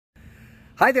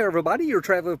Hi there, everybody. You're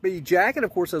traveling with me, Jack, and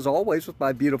of course, as always, with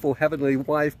my beautiful heavenly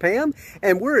wife, Pam.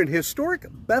 And we're in historic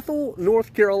Bethel,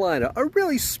 North Carolina, a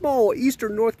really small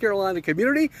eastern North Carolina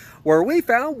community where we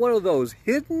found one of those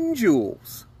hidden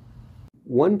jewels.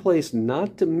 One place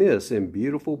not to miss in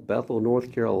beautiful Bethel,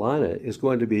 North Carolina is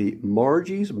going to be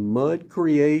Margie's Mud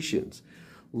Creations.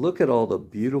 Look at all the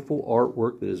beautiful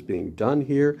artwork that is being done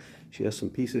here. She has some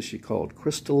pieces she called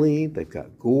crystalline. They've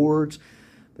got gourds.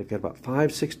 They've got about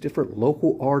 5, 6 different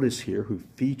local artists here who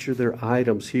feature their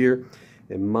items here.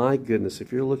 And my goodness,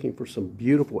 if you're looking for some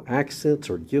beautiful accents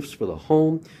or gifts for the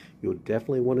home, you'll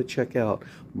definitely want to check out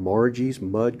Margie's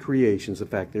Mud Creations. In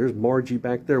fact, there's Margie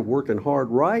back there working hard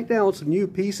right now on some new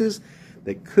pieces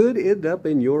that could end up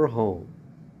in your home.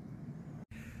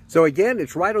 So again,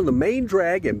 it's right on the main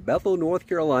drag in Bethel, North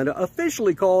Carolina,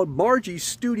 officially called Margie's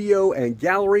Studio and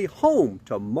Gallery, home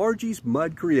to Margie's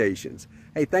Mud Creations.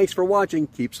 Hey, thanks for watching.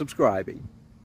 Keep subscribing.